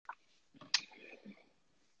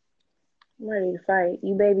I'm ready to fight.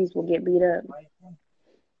 You babies will get beat up.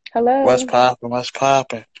 What's Hello. poppin'? What's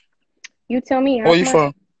poppin'? You tell me. Where you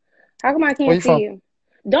from? How come I Where can't you see from? you?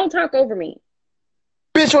 Don't talk over me.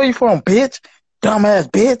 Bitch, where you from, bitch? Dumbass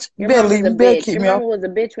bitch. You Your better mama's leave. a You better bitch. keep Your me off. mama was a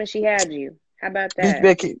bitch when she had you. How about Bitch, you that?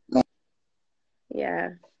 better keep. Yeah.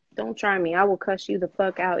 Don't try me. I will cuss you the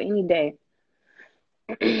fuck out any day.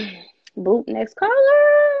 Boop. Next caller.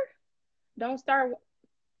 Don't start.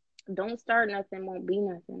 Don't start nothing. Won't be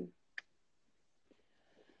nothing.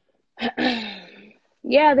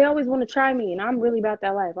 Yeah, they always want to try me, and I'm really about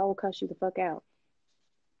that life. I will cuss you the fuck out.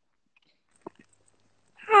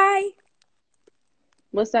 Hi.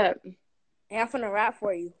 What's up? Hey, I'm finna rap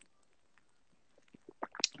for you.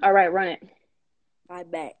 All right, run it. I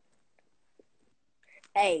bet.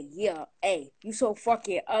 Hey, yeah, hey, you so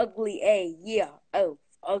fucking ugly, hey, yeah, oh,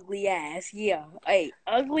 ugly ass, yeah, hey,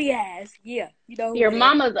 ugly ass, yeah, you know who Your it is.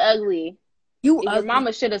 mama's ugly. You Your ugly.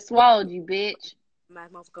 mama should have swallowed you, bitch. My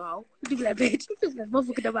mouth go. You do that, bitch. You do that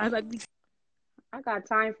motherfucker that ass ugly. I got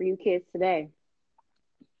time for you kids today.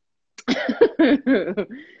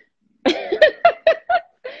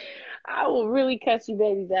 I will really cuss you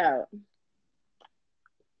babies out.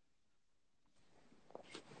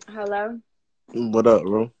 Hello? What up,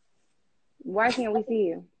 bro? Why can't we see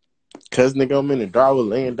you? Cuz nigga, I'm in the driveway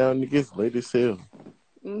laying down, niggas late as hell.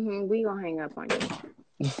 We gonna hang up on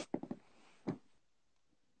you.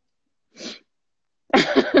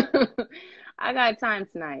 I got time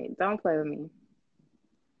tonight. Don't play with me.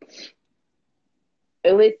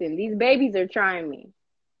 Listen, these babies are trying me.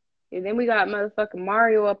 And then we got motherfucking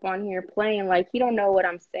Mario up on here playing like he don't know what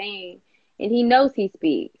I'm saying. And he knows he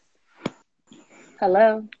speaks.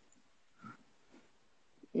 Hello?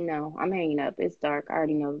 No, I'm hanging up. It's dark. I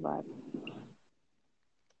already know the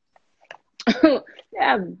vibe. They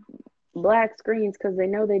have black screens because they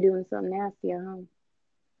know they're doing something nasty at home.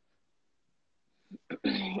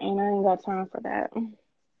 And I ain't got time for that.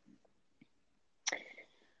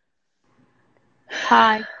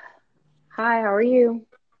 Hi. Hi, how are you?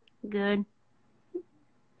 Good.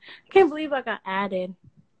 Can't believe I got added.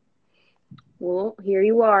 Well, here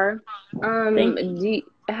you are. Thank you.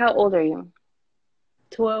 How old are you?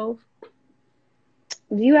 12?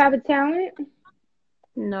 Do you have a talent?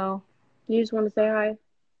 No. You just want to say hi?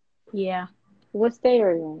 Yeah. What state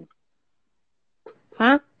are you in?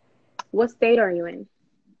 Huh? What state are you in?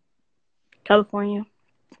 California.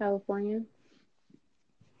 California.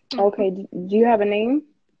 Okay, do you have a name?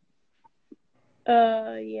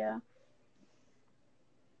 Yeah.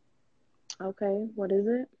 Okay, what is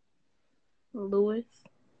it? Lewis.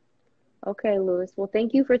 Okay, Lewis. Well,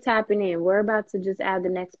 thank you for tapping in. We're about to just add the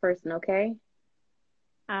next person, okay?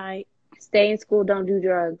 I. Stay in school, don't do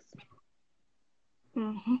drugs.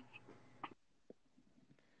 Mm-hmm.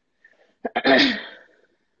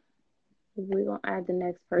 We're going to add the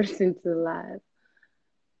next person to the live,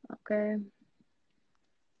 okay?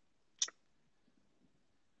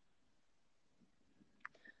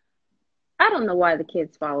 I don't know why the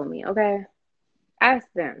kids follow me, okay? Ask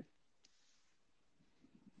them.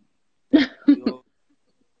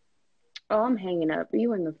 Oh, I'm hanging up. Are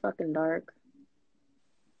you in the fucking dark?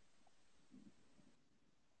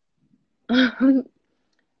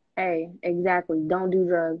 Hey, exactly. Don't do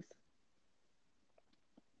drugs.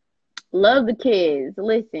 Love the kids.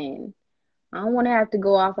 Listen, I don't want to have to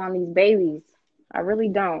go off on these babies. I really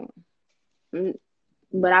don't.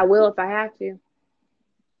 But I will if I have to.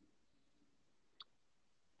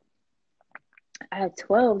 At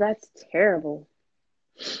 12, that's terrible.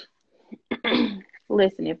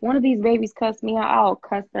 Listen, if one of these babies cuss me out, I'll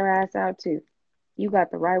cuss their ass out too. You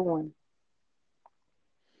got the right one.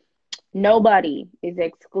 Nobody is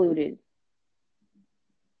excluded.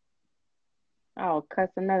 I'll cuss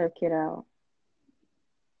another kid out.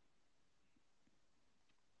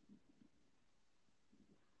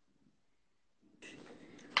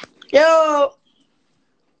 Yo,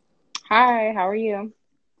 Hi, how are you?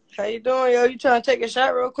 how you doing, yo? You trying to take a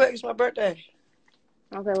shot real quick? It's my birthday.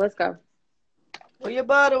 Okay, let's go. Where your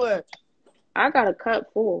bottle at? I got a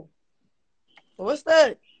cup full. What's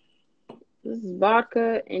that? This is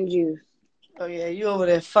vodka and juice. Oh, yeah, you over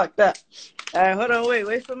there fucked up. All right, hold on,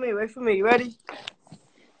 wait for me. You ready?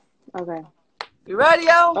 Okay. You ready,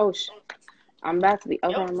 yo? Oh, I'm about to be.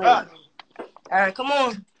 Okay, Yo, I'm ready. all right, come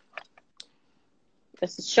on.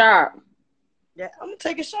 This is sharp. Yeah, I'm gonna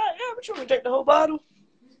take a shot. Yeah, but you want to take the whole bottle?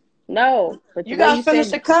 No, but the You way gotta you finish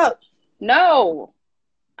said the cup. no,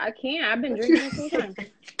 I can't. I've been What you? drinking this whole time.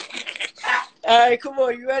 All right, come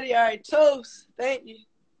on. You ready? All right, toast. Thank you.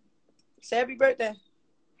 Say happy birthday.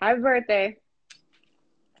 Happy birthday.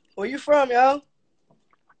 Where you from, yo?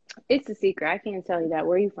 It's a secret. I can't tell you that.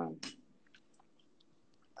 Where are you from?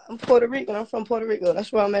 I'm Puerto Rican. I'm from Puerto Rico.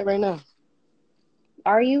 That's where I'm at right now.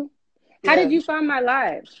 Are you? How Yeah. did you find my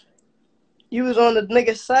live? You was on the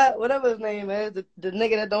nigga's side, whatever his name is, the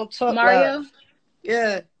nigga that don't talk loud. Mario?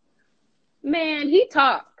 Yeah, Man, he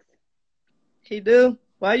talks. he do.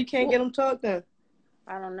 Why you can't Well, get him talk then?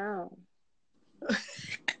 I don't know.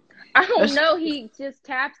 I don't That's, know. He just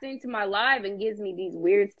taps into my live and gives me these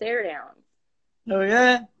weird stare downs. oh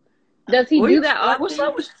yeah. Does he What do you that like? What's often?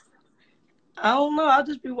 up with? I don't know. I'll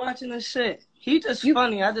just be watching this shit. He just You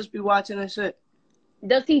funny. I just be watching this shit.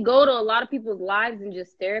 Does he go to a lot of people's lives and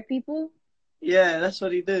just stare at people? Yeah, that's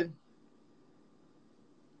what he do.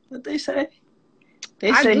 What they say?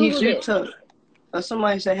 They I say he googled do it. talk. Or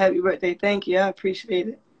somebody say happy birthday. Thank you. I appreciate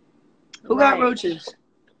it. Who got Right. roaches?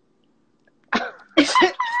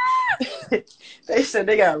 They said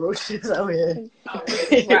they got roaches out here.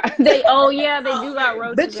 Right. They do got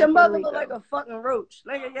roaches Bitch, your in Puerto mother look Rico. like a fucking roach.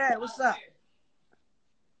 Nigga, yeah, what's up?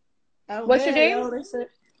 Out What's your there, name? yo, they said.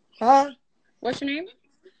 Huh? What's your name?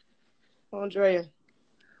 Andrea.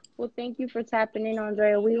 Well, thank you for tapping in,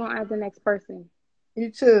 Andrea. We gonna add the next person.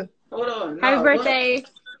 You too. Hold on. Happy No, birthday.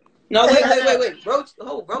 no, wait.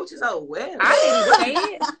 Roaches out where? I didn't say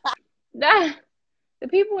it. The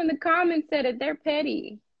people in the comments said it. They're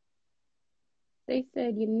petty. They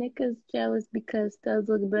said your niggas jealous because studs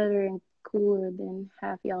look better and cooler than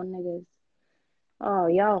half y'all niggas. Oh,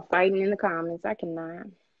 y'all fighting in the comments. I cannot.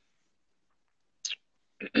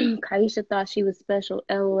 Kyesha thought she was special.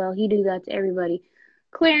 LOL. He do that to everybody.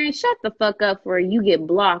 Clarence, shut the fuck up or you get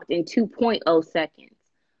blocked in 2.0 seconds.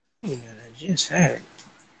 Yeah, just had.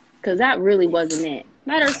 Because that really wasn't it.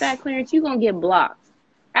 Matter of fact, Clarence, you going to get blocked.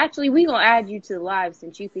 Actually, we going to add you to the live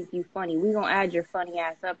since you think you funny. We going to add your funny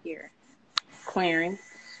ass up here. Clarence.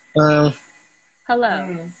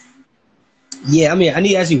 Hello. Yeah, I mean, I need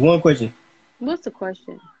to ask you one question. What's the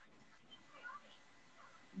question?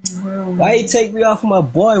 Why you take me off when my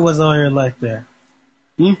boy was on here like that?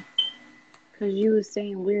 Because you was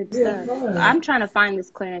saying weird stuff. I'm trying to find this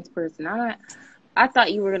Clarence person. I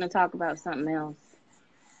thought you were going to talk about something else.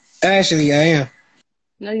 Actually, I am.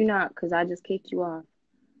 No, you're not, because I just kicked you off.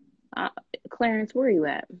 Clarence, where you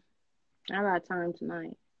at? I got time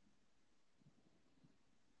tonight.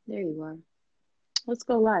 There you are. Let's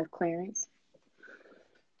go live, Clarence.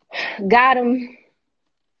 Got him.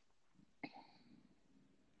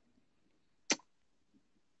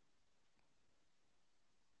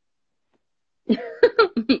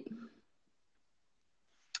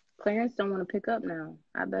 Clarence don't want to pick up now.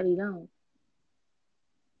 I bet he don't.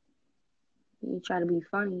 You try to be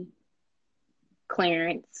funny.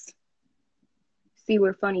 Clarence. See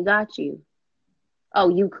where funny got you. Oh,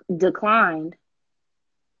 you declined.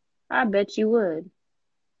 I bet you would.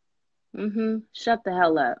 Shut the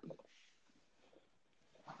hell up.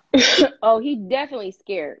 Oh, he definitely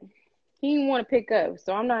scared. He didn't want to pick up,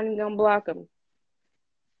 so I'm not even going to block him.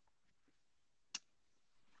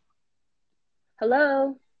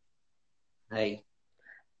 Hello? Hey,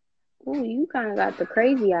 Ooh, you kind of got the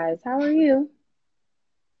crazy eyes. How are you?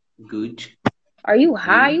 good. Are you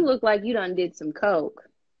high? You? You look like you done did some coke.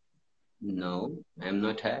 No, I'm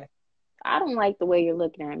not high. I don't like the way you're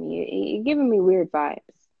looking at me. You're giving me weird vibes.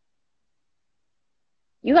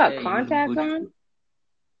 You got Hey, contacts on?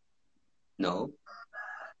 No.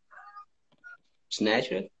 It's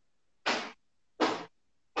natural.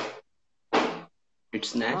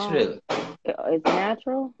 It's natural. It's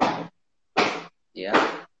natural?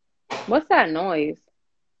 Yeah. What's that noise?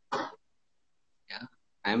 Yeah.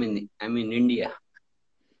 I'm in India.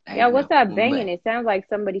 Right Yeah, what's now, that banging? Mumbai. It sounds like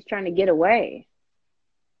somebody's trying to get away.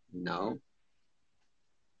 No.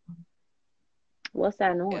 What's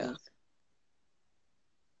that noise? Yeah.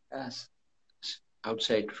 Yes.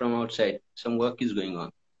 Outside, from outside, some work is going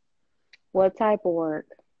on. What type of work?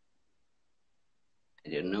 I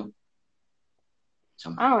don't know.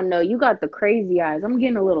 I don't know. You got the crazy eyes. I'm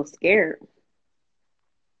getting a little scared.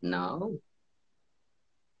 No.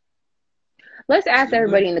 Let's ask Still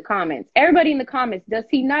everybody good. in the comments. Everybody in the comments, does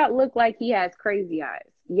he not look like he has crazy eyes?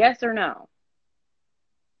 Yes or no?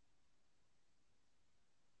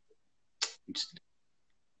 It's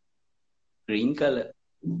green color.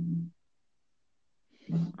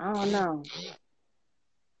 I don't know.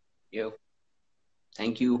 Yo.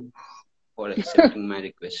 Thank you for accepting my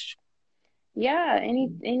request. Yeah,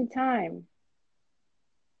 anytime.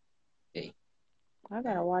 Hey. I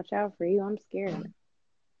gotta watch out for you. I'm scared.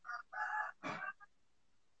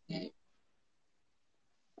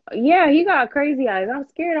 Yeah, he got crazy eyes. I'm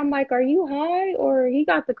scared. I'm like, are you high or he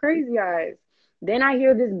got the crazy eyes? Then I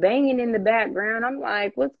hear this banging in the background. I'm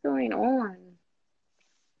like, what's going on?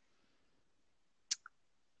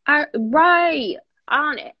 Right.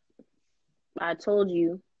 I told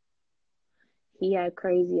you he had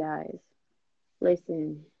crazy eyes.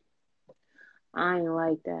 Listen, I ain't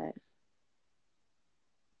like that.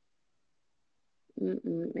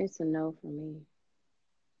 It's a no for me.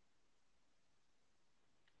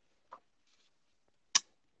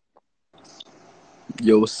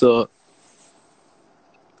 Yo, what's up?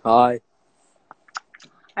 Hi.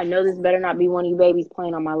 I know this better not be one of you babies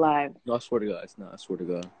playing on my live. No, I swear to God, it's not. I swear to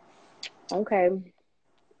God. Okay.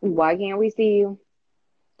 Why can't we see you?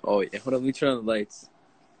 Oh, yeah. Hold on. Let me turn on the lights.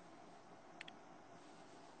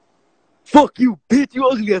 Fuck you, bitch. You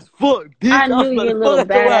ugly as fuck, bitch. I I'll knew smack your the fuck little out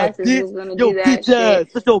your ass, badasses bitch. was gonna Yo, do that bitch ass.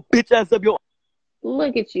 shit. Shut your bitch ass up, yo.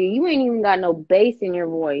 Look at you. You ain't even got no bass in your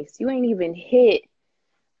voice. You ain't even hit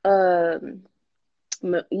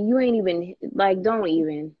you ain't even like don't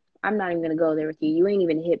even. I'm not even gonna go there with you. You ain't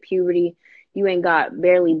even hit puberty. You ain't got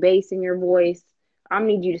barely bass in your voice. I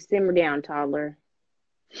need you to simmer down, toddler.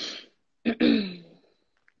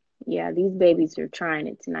 Yeah, these babies are trying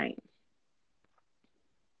it tonight.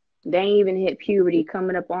 They ain't even hit puberty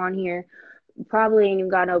coming up on here. Probably ain't even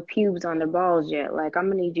got no pubes on their balls yet. Like, I'm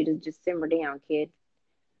gonna need you to just simmer down, kid.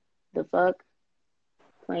 The fuck?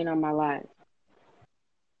 Playing on my live.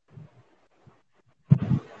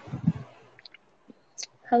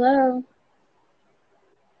 Hello?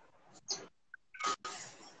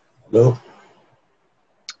 Hello?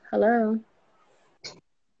 Hello?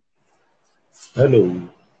 Hello?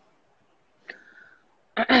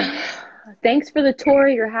 Thanks for the tour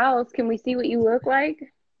of your house. Can we see what you look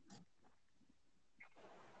like?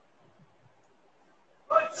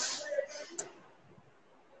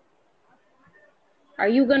 Are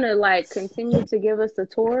you gonna like continue to give us a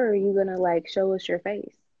tour, or are you gonna like show us your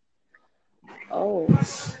face? Oh.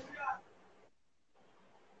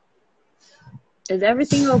 Is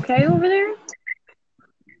everything okay over there?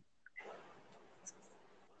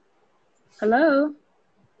 Hello?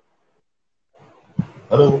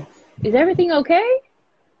 Hello? Is everything okay?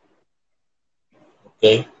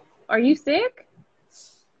 Okay. Are you sick?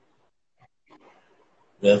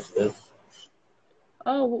 Yes, yes.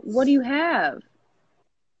 Oh, what do you have?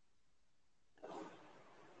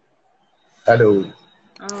 Hello?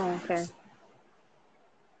 Oh, okay.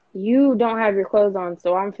 You don't have your clothes on,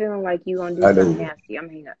 so I'm feeling like you gonna do something Hello? nasty. I'm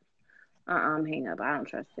hang up. I'm hang up. I don't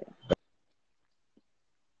trust it.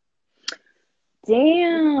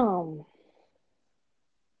 Damn.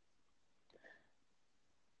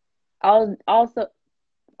 All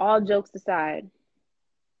jokes aside,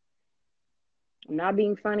 I'm not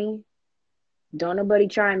being funny. Don't nobody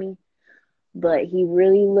try me. But he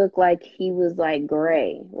really looked like he was like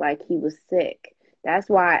gray, like he was sick. That's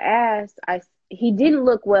why I asked. He didn't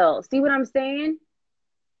look well. See what I'm saying?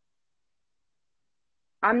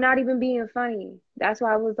 I'm not even being funny. That's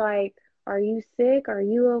why I was like, "Are you sick? Are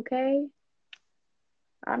you okay?"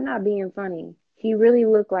 I'm not being funny. He really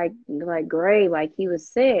looked like gray, like he was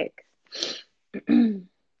sick.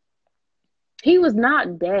 He was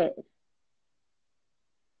not dead.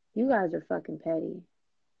 You guys are fucking petty.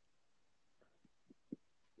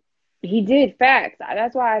 He did facts.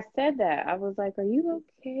 That's why I said that. I was like, "Are you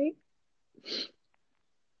okay?"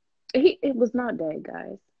 It was not dead,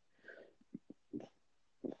 guys.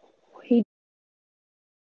 He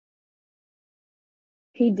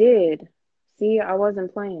he did. See, I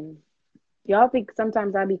wasn't playing. Y'all think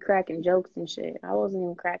sometimes I be cracking jokes and shit. I wasn't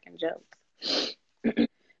even cracking jokes.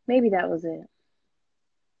 Maybe that was it.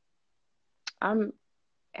 I'm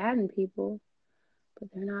adding people, but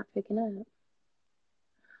they're not picking up.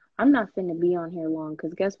 I'm not finna be on here long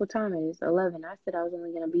because guess what time it is? 11. I said I was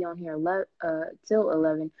only gonna be on here till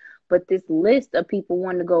 11, but this list of people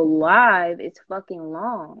wanting to go live is fucking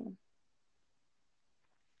long.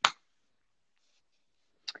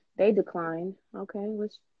 They declined. Okay,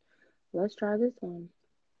 let's try this one.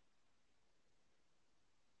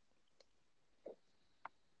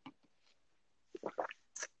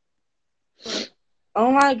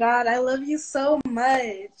 Oh my God, I love you so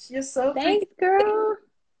much. You're so freaking. Thanks, girl.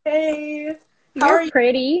 Hey, how You're are you?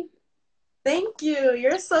 pretty. Thank you.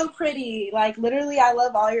 You're so pretty. Like, literally, I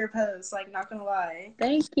love all your posts. Like, not gonna lie.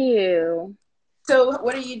 Thank you. So,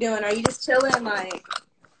 what are you doing? Are you just chilling? Like,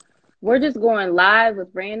 We're just going live with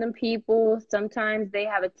random people. Sometimes they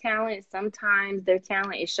have a talent. Sometimes their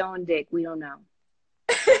talent is showing dick. We don't know.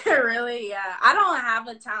 really? Yeah. I don't have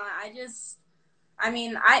a talent. I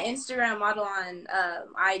mean, I Instagram model on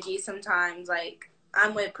IG sometimes. Like,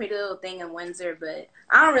 I'm with Pretty Little Thing in Windsor, but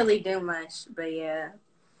I don't really do much. But yeah,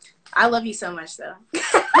 I love you so much, though.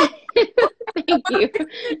 Thank you.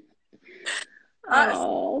 Honestly,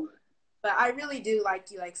 Oh, but I really do like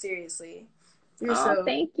you. Like, seriously, you're oh, so.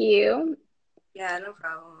 thank you. Yeah, no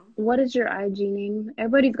problem. What is your IG name?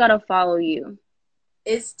 Everybody's got to follow you.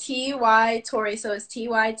 It's Ty Tori, so it's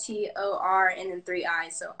Tytor and then 3 I,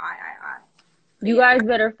 so I. But You yeah. guys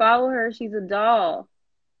better follow her. She's a doll.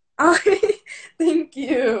 Oh, thank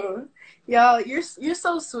you. Yo, you're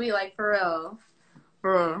so sweet, like for real.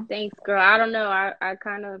 For real. Thanks, girl. I don't know. I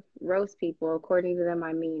kind of roast people according to them.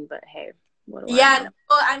 I mean, but hey, what do I Yeah, know? no,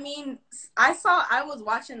 well, I mean, I was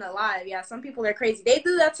watching the live. Yeah, some people are crazy. They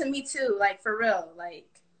do that to me too, like for real. Like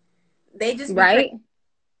they just be Right? crazy.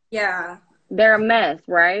 Yeah. They're a mess,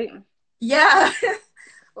 right? Yeah.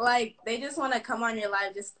 Like they just want to come on your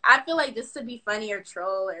live. Just I feel like just to be funny or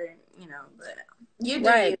troll or but you do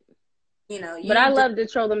Right. you But I just, love to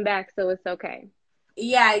troll them back, so it's okay.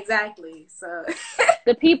 yeah, exactly. So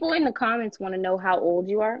The people in the comments want to know how old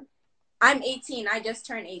you are. I'm 18. I just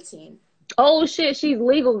turned 18. Oh shit, she's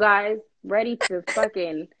legal, guys. Ready to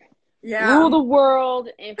fucking Yeah. rule the world,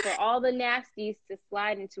 and for all the nasties to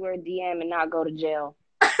slide into her DM and not go to jail.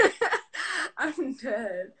 I'm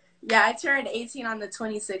dead. Yeah, I turned 18 on the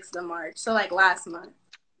 26th of March. So like last month,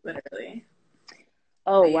 literally.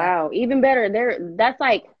 Oh But, yeah. wow, even better. That's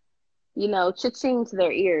like, cha-ching to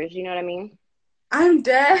their ears. You know what I mean? I'm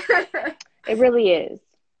dead. It really is.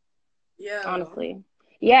 Yeah. Honestly.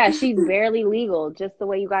 Yeah, she's barely legal, just the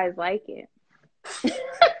way you guys like it.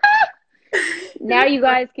 Now you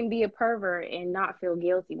guys can be a pervert and not feel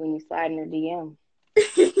guilty when you slide in her DM.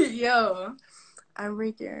 Yo, I'm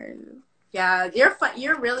freaking. Yeah, you're fun.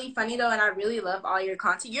 You're really funny though, and I really love all your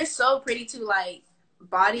content. You're so pretty too, like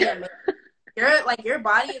body and your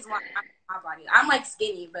body is my body. I'm like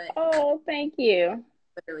skinny, but Oh, thank you.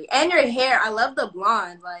 literally, and your hair. I love the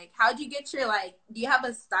blonde. Like, how'd you get your Do you have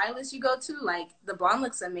a stylist you go to? Like, the blonde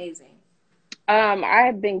looks amazing. I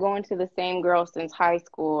have been going to the same girl since high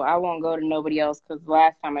school. I won't go to nobody else because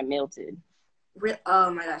last time I melted. Oh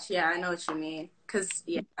my gosh, yeah, I know what you mean. Cause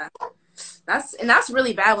yeah, that's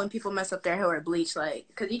really bad when people mess up their hair or bleach, like,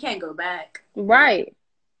 cause you can't go back. Right.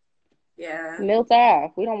 Yeah. Melt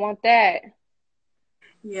off. We don't want that.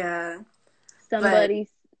 Yeah.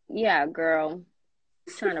 Yeah, girl.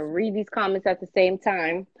 Trying to read these comments at the same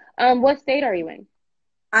time. What state are you in?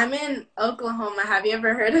 I'm in Oklahoma. Have you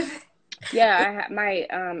ever heard of it? Yeah, my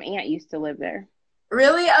aunt used to live there.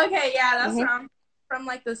 Really? Okay, yeah, that's where I'm from,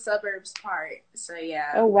 like the suburbs part. So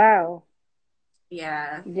yeah. Oh wow.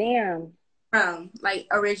 Yeah. Damn. Like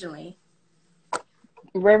originally.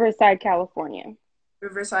 Riverside, California.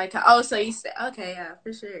 Riverside. Oh, so you stay? Okay, yeah,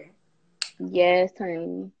 for sure. Yes,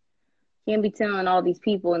 honey. Can't be telling all these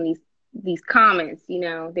people in these comments.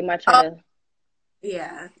 They might try to.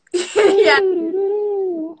 Yeah. Yeah.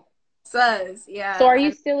 Sus. Yeah. So, are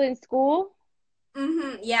you still in school?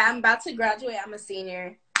 Yeah, I'm about to graduate. I'm a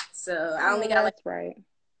senior, so I only got That's right.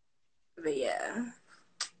 But yeah.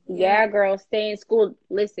 Yeah, girl, stay in school.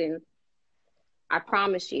 Listen, I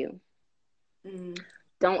promise you,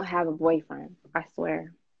 don't have a boyfriend. I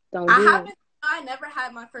swear, don't do it. I never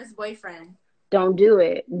had my first boyfriend. Don't do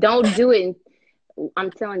it. Don't do it.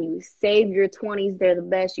 I'm telling you, save your 20s. They're the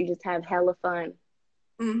best. You just have hella fun.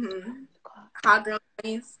 Hot girl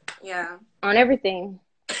 20s. Yeah. On everything.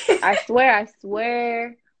 I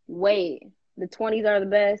swear. Wait, the 20s are the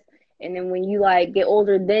best. And then when you get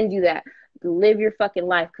older, then do that. Live your fucking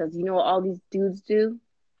life, because you know what all these dudes do?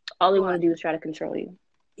 All they want to do is try to control you.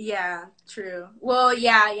 Yeah, true. Well,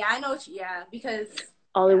 yeah, I know. Because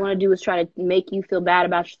all they want to do is try to make you feel bad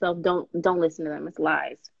about yourself. Don't listen to them. It's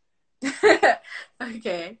lies.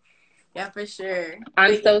 Okay. Yeah, for sure.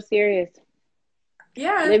 I'm so serious.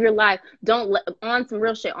 Yeah. Live your life. On some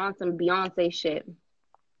real shit, on some Beyonce shit.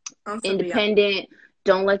 Independent.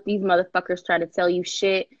 Don't let these motherfuckers try to tell you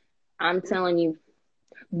shit. I'm telling you,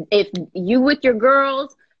 if you with your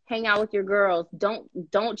girls, hang out with your girls. Don't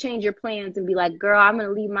change your plans and be like, girl, I'm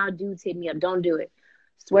gonna leave my dudes hit me up. Don't do it.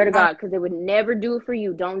 Swear to God, because they would never do it for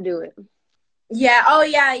you. Don't do it. Yeah. Oh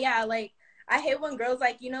yeah. Like, I hate when girls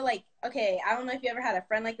okay, I don't know if you ever had a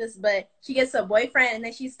friend like this, but she gets a boyfriend and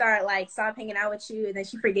then she stop hanging out with you, and then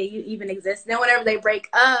she forget you even exist. And then whenever they break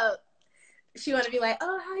up, she want to be like,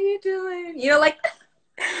 oh, how you doing?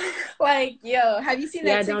 Like, yo, have you seen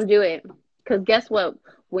that? Yeah, don't do it. Because guess what?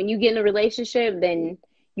 When you get in a relationship, then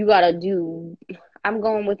you gotta do, I'm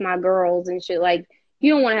going with my girls and shit. Like,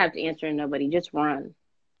 you don't want to have to answer to nobody. Just run.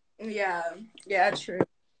 Yeah, true.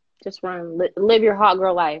 Just run. Live your hot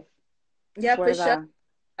girl life. Yeah, for sure.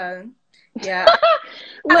 Yeah.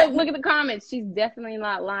 Look at the comments. She's definitely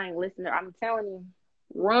not lying, listener. I'm telling you,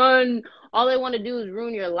 run. All they want to do is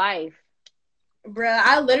ruin your life. Bruh,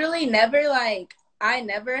 I literally never I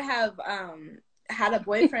never have had a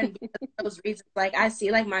boyfriend because of those reasons. Like, I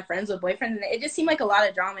see, like, my friends with boyfriends, and it just seemed like a lot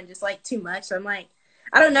of drama and just, like, too much. So I'm like,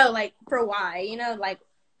 I don't know, like, for why, you know, like,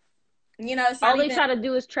 you know, it's not All they even. try to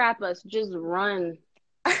do is trap us. Just run.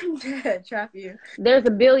 I'm dead. Trap you. There's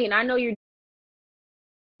a billion. I know your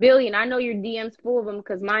DM's full of them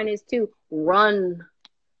because mine is too. Run.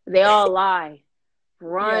 They all lie.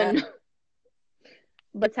 Run. Yeah.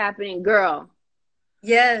 But it's happening, girl.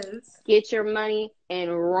 Yes. Get your money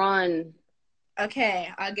and run. Okay,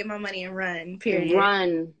 I'll get my money and run. Period.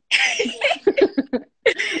 Run.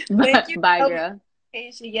 Thank you. Bye, girl.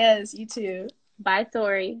 Yes, you too. Bye,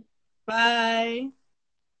 Tori. Bye.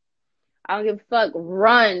 I don't give a fuck.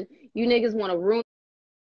 Run. You niggas want to ruin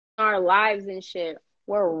our lives and shit.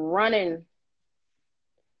 We're running.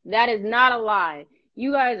 That is not a lie.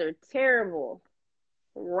 You guys are terrible.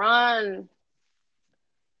 Run.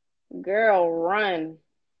 Girl, run.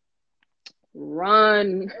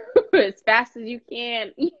 Run as fast as you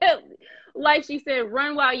can. Yeah. Like she said,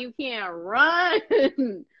 run while you can.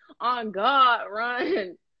 Run. On God,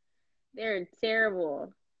 run. They're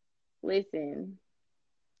terrible. Listen,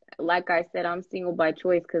 like I said, I'm single by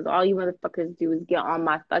choice because all you motherfuckers do is get on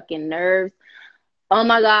my fucking nerves. Oh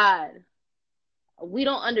my God. We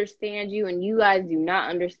don't understand you and you guys do not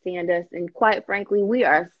understand us. And quite frankly, we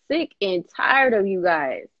are sick and tired of you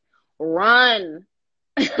guys. Run.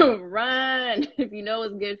 Run. If you know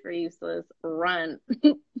what's good for you, sis, run.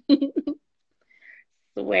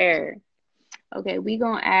 Swear. Okay, we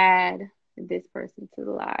gonna add this person to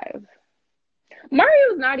the live.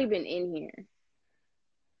 Mario's not even in here.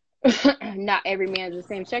 Not every man's the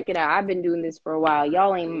same. Check it out. I've been doing this for a while.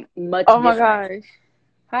 Y'all ain't much Oh my different. gosh.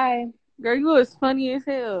 Hi. Girl, you was funny as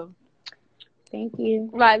hell. Thank you.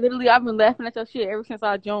 Like, literally, I've been laughing at your shit ever since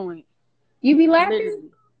I joined. You be laughing? Literally.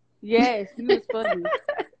 Yes, you was funny.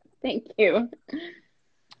 Thank you.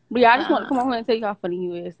 But yeah, I just want to come on here and tell you how funny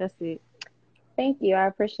you is. That's it. Thank you. I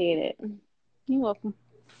appreciate it. You're welcome.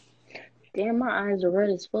 Damn, my eyes are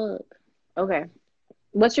red as fuck. Okay.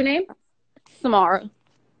 What's your name? Samara.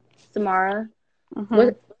 Samara. Mm-hmm.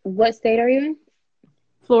 What state are you in?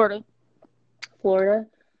 Florida. Florida.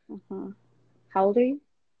 Mm-hmm. How old are you?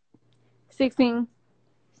 16.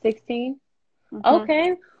 16? Mm-hmm.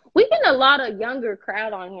 Okay. We get a lot of younger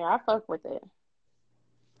crowd on here. I fuck with it.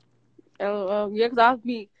 Yeah, because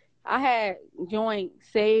I had joined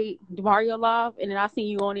Say Mario Live, and then I seen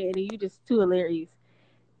you on it, and then you just too hilarious.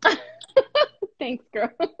 Thanks,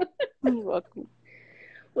 girl. You're welcome.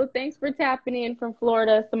 Well, thanks for tapping in from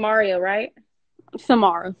Florida. Samaria, right?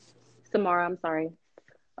 Samara, I'm sorry.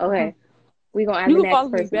 Okay. Mm-hmm. We gonna add you the can next follow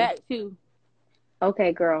person. me back too.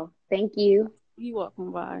 Okay, girl. Thank you. You're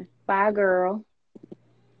welcome. Bye. Bye, girl.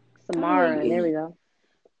 Samara. Bye. There we go.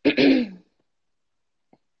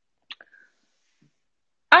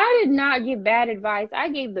 I did not give bad advice. I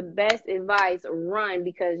gave the best advice. Run,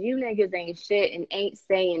 because you niggas ain't shit and ain't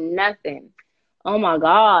saying nothing. Oh my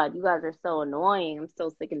God. You guys are so annoying. I'm so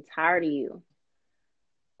sick and tired of you.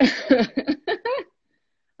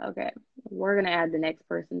 Okay. We're going to add the next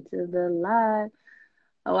person to the live.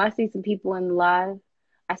 Oh, I see some people in the live.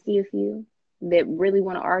 I see a few that really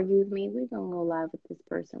want to argue with me. We're going to go live with this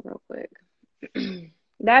person real quick.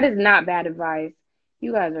 That is not bad advice.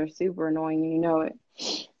 You guys are super annoying and you know it.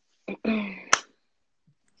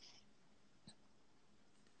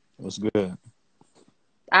 What's good?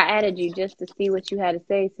 I added you just to see what you had to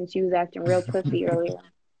say since you was acting real pussy earlier.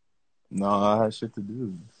 No, I had shit to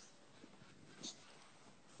do.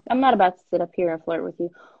 I'm not about to sit up here and flirt with you.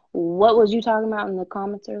 What was you talking about in the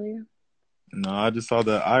comments earlier? No, I just saw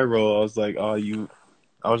the eye roll. I was like, oh,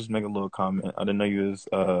 I was just making a little comment. I didn't know you was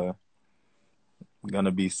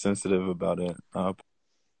gonna be sensitive about it.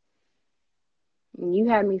 You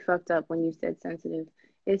had me fucked up when you said sensitive.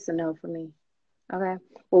 It's a no for me. Okay?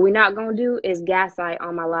 What we're not going to do is gaslight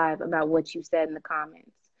on my live about what you said in the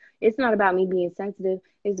comments. It's not about me being sensitive.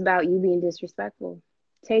 It's about you being disrespectful.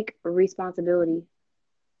 Take responsibility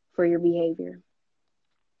for your behavior.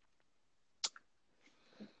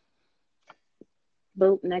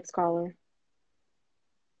 Boop, next caller.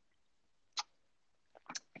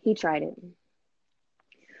 He tried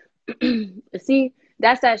it. See,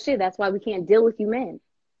 that's that shit. That's why we can't deal with you men.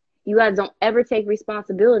 You guys don't ever take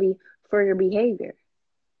responsibility for your behavior.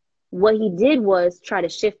 What he did was try to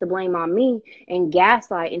shift the blame on me and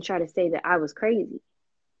gaslight and try to say that I was crazy.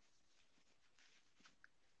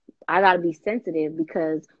 I got to be sensitive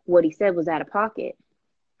because what he said was out of pocket.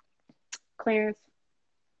 Clarence,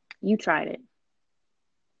 you tried it.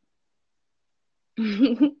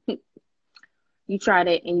 You tried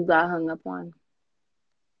it and you got hung up on.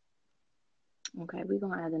 Okay, we're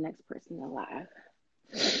going to add the next person alive.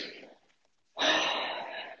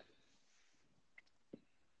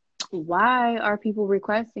 Why are people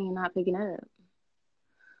requesting and not picking up?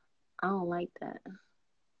 I don't like that.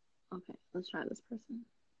 Okay, let's try this person.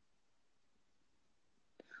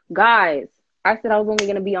 Guys, I said I was only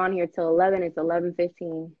gonna be on here till 11. It's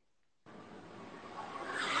 11:15.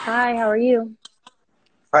 Hi, how are you?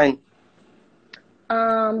 Fine.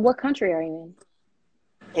 What country are you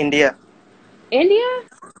in? India. India?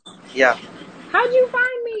 Yeah. How'd you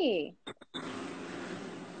find me?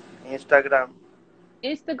 Instagram.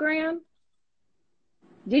 Instagram?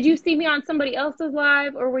 Did you see me on somebody else's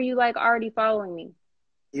live or were you like already following me?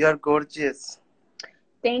 You are gorgeous.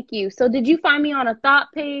 Thank you. So did you find me on a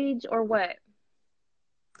thought page or what?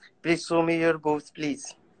 Please show me your boobs,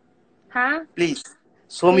 please. Huh? Please.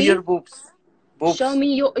 Show me your boobs. Boobs. Show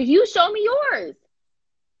me you show me yours.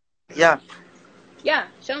 Yeah. Yeah,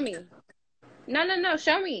 show me. No,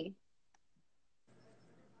 show me.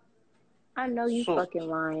 I know you fucking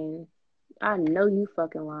lying. I know you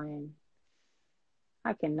fucking lying.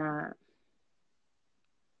 I cannot.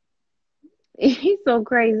 He's so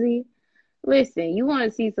crazy. Listen, you want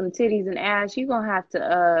to see some titties and ass, you gonna have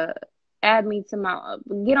to add me to my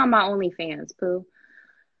get on my OnlyFans, Pooh.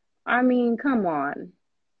 I mean, come on.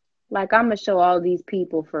 Like I'm gonna show all these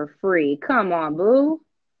people for free. Come on, boo.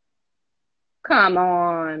 Come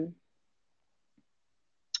on.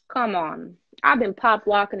 Come on. I've been pop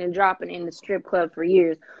locking and dropping in the strip club for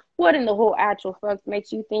years. What in the whole actual fuck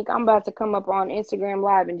makes you think I'm about to come up on Instagram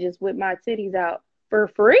Live and just whip my titties out for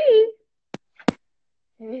free?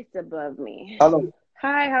 It's above me. Hello.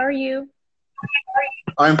 Hi, how are you?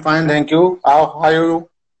 I'm fine, thank you. How are you?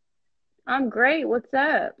 I'm great. What's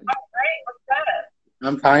up?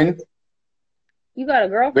 I'm fine. You got a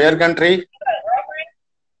girlfriend? Where country?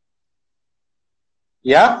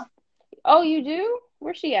 Yeah? Oh, you do?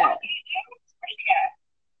 Where's she at?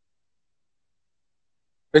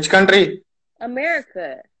 Which country?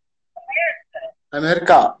 America.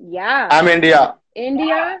 America. Yeah. I'm India.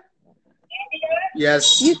 India?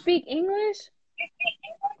 Yes. You speak English?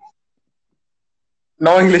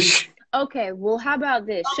 No English. Okay, well, how about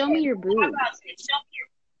this? Show me your boobs.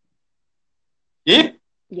 Yeah?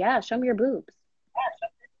 Yeah, show me your boobs.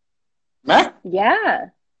 Man? Yeah.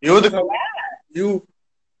 You.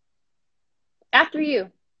 After you.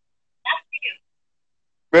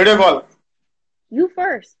 Beautiful. You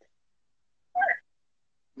first.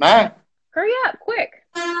 Man? Hurry up, quick.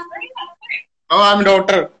 Oh, I'm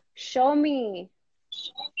daughter. Show me.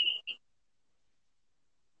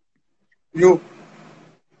 You.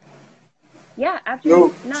 Yeah, after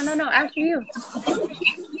You. you. No, after you.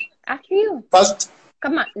 After you. First.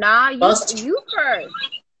 Come on. Nah, you First. you first.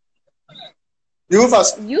 You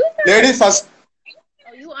first. You first. Lady first.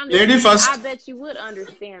 Oh, you understand. Lady first. I bet you would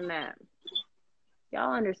understand that.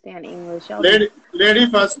 Y'all understand English. Y'all Lady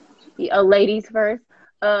first. ladies first.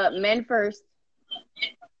 Men first.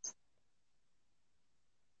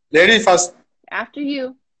 Lady first. After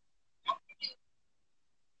you.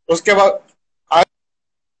 उसके बाद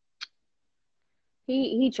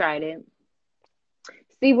He tried it.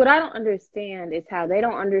 See, what I don't understand is how they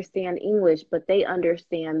don't understand English, but they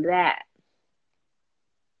understand that.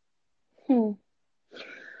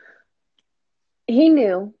 He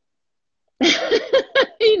knew.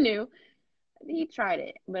 He knew. He tried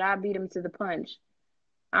it, but I beat him to the punch.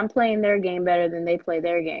 I'm playing their game better than they play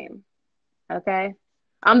their game. Okay?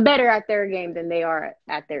 I'm better at their game than they are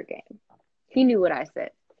at their game. He knew what I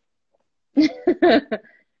said.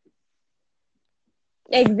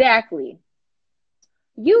 Exactly.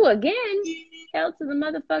 You again? Hell to the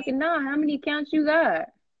motherfucking no. How many accounts you got?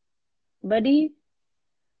 Buddy?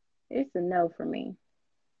 It's a no for me.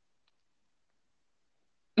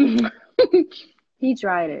 He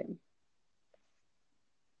tried it.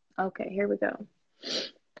 Okay, here we go.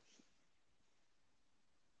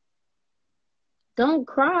 Don't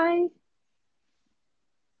cry.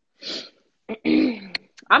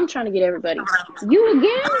 I'm trying to get everybody. You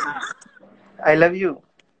again? I love you.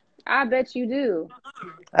 I bet you do.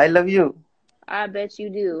 I love you. I bet you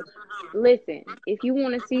do. Listen, if you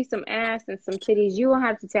want to see some ass and some titties, you will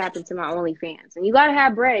have to tap into my OnlyFans. And you got to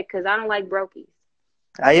have bread because I don't like brokies.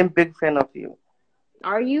 I am big fan of you.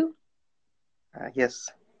 Are you? Yes.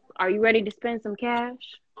 Are you ready to spend some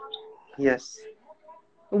cash? Yes.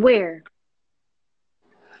 Where?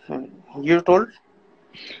 You told?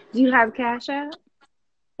 Do you have Cash App?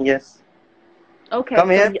 Yes. Okay, Come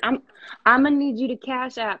so here. I'm gonna need you to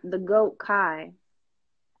Cash App the goat Kai.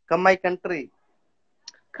 Come my country.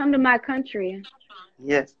 Come to my country.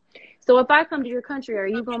 Yes. So if I come to your country, are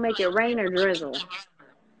you gonna make it rain or drizzle?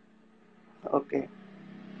 Okay.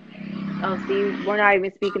 Oh, see, we're not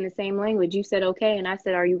even speaking the same language. You said okay, and I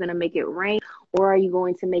said, are you going to make it rain or are you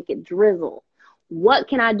going to make it drizzle? What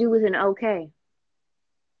can I do with an okay?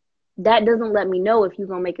 That doesn't let me know if you're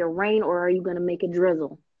going to make it rain or are you going to make it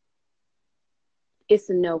drizzle. It's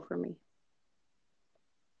a no for me.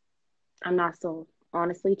 I'm not sold.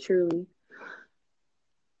 Honestly, truly.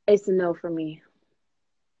 It's a no for me.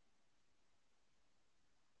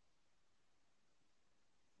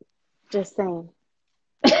 Just saying.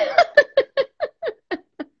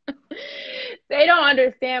 They don't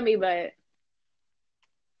understand me, but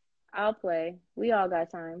I'll play. We all got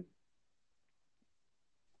time.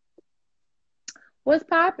 What's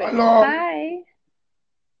poppin'? Hello. Hi.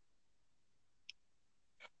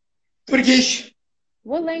 Turkish.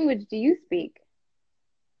 What language do you speak?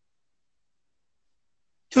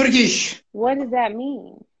 Turkish. What does that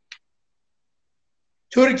mean?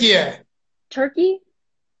 Turkey. Turkey?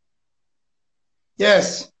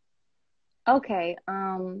 Yes. Okay.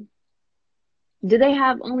 Do they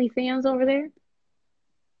have OnlyFans over there?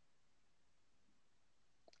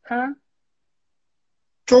 Huh?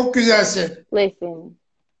 Çok güzelsin. Listen.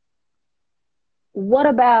 What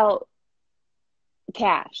about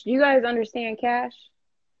cash? Do you guys understand cash?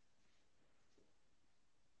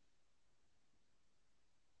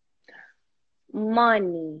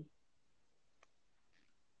 Money.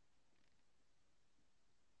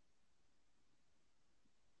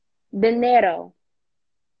 Dinero.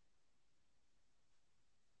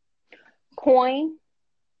 Coin.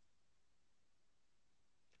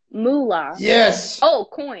 Moolah. Yes. Oh,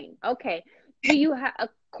 coin. Okay. Do you have a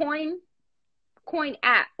coin? Coin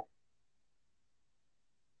app.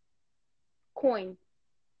 Coin.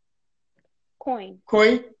 Coin.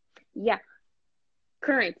 Koy. Yeah.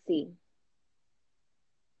 Currency.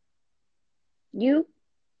 You?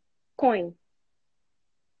 Coin.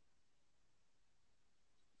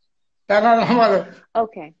 Ben anlamadım.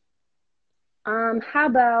 Okay. How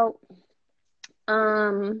about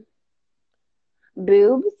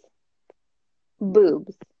boobs?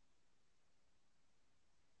 Boobs.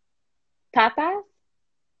 Tatas?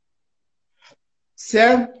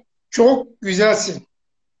 Sen çok güzelsin.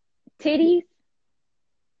 Titties?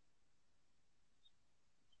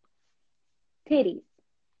 Titties.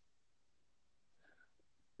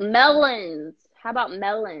 Melons. How about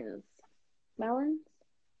melons? Melons?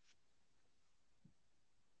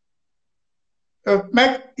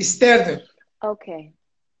 Öpmek isterdim. Okay.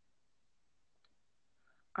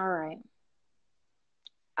 All right.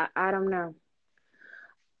 I don't know.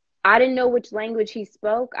 I didn't know which language he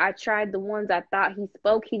spoke. I tried the ones I thought he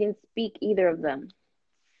spoke. He didn't speak either of them.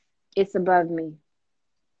 It's above me.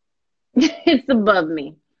 It's above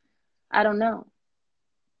me. I don't know.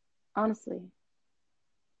 Honestly.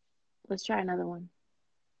 Let's try another one.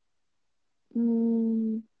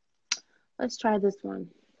 Let's try this one.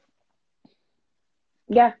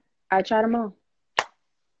 Yeah, I tried them all.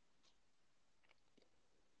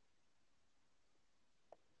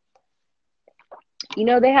 You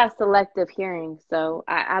know, they have selective hearing, so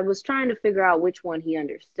I was trying to figure out which one he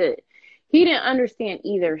understood. He didn't understand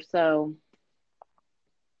either, so,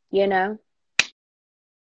 you know.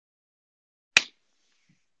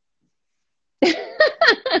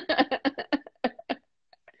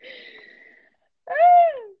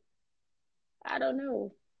 I don't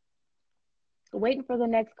know. Waiting for the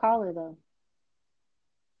next caller, though.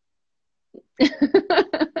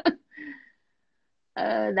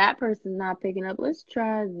 That person's not picking up. Let's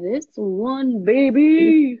try this one,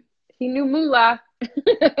 baby. He knew moolah.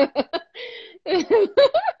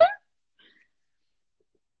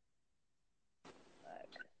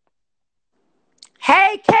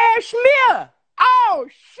 Hey, Cashmere. Oh,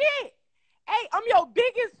 shit. Hey, I'm your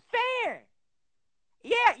biggest fan.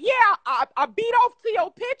 Yeah, I beat off to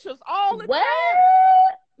your pictures all the What?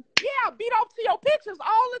 time. Yeah, I beat off to your pictures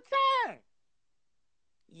all the time.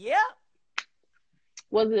 Yep.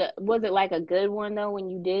 Was it like a good one though when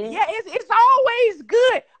you did it? Yeah, it's always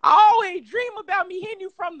good. I always dream about me hitting you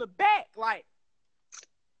from the back, like.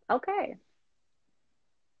 Okay.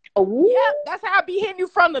 Oh. Yep, that's how I be hitting you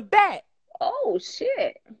from the back. Oh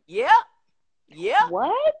shit. Yep.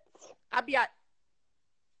 What?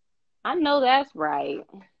 I know that's right.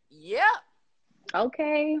 Yep.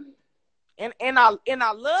 Okay. And I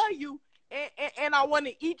love you, and I want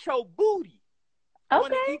to eat your booty. I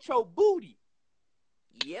want to eat your booty.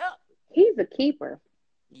 Yep. He's a keeper.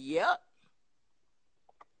 Yep.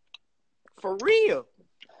 For real.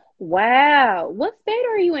 Wow. What state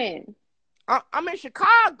are you in? I'm in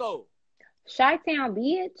Chicago. Chi-Town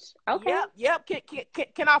Beach? Okay. Yep.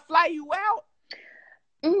 Can I fly you out?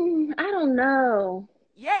 I don't know.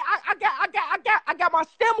 Yeah, I got my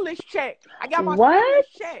stimulus check. I got my What? stimulus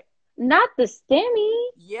check. Not the stimmy.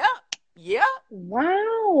 Yep.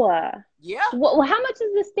 Wow. Yep. Well, how much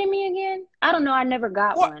is the stimmy again? I don't know. I never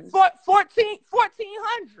got one.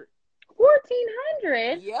 1,400.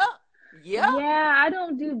 1,400? Yep. Yeah, I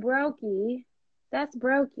don't do brokey. That's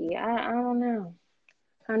brokey. I don't know.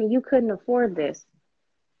 Honey, you couldn't afford this.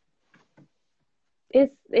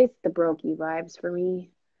 It's the brokey vibes for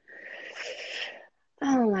me.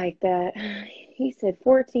 I don't like that. He said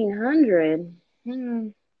 1,400.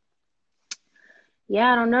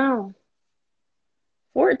 Yeah, I don't know.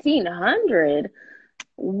 1,400?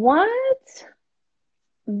 What?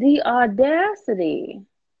 The audacity.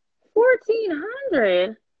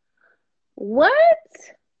 1,400? What?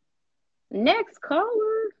 Next caller.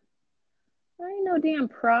 I ain't no damn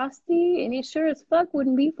prosty, and it sure as fuck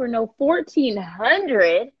wouldn't be for no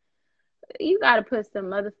 1,400. You gotta put some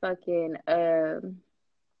motherfucking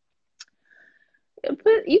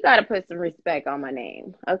you gotta put some respect on my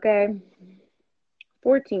name, okay?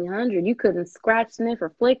 1,400. You couldn't scratch, sniff,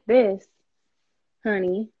 or flick this,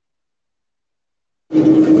 honey. We're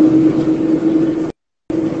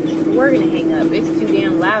gonna hang up. It's too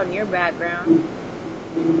damn loud in your background.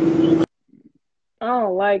 I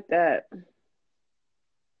don't like that.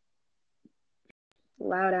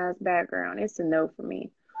 Loud ass background. It's a no for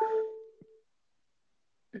me.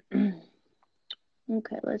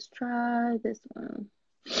 Okay, let's try this one.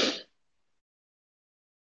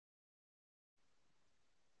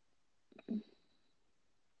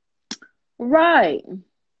 Right.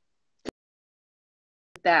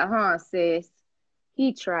 That, huh, sis?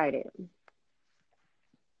 He tried it.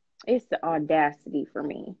 It's the audacity for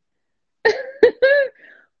me.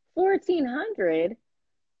 1,400?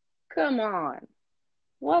 Come on.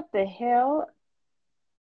 What the hell?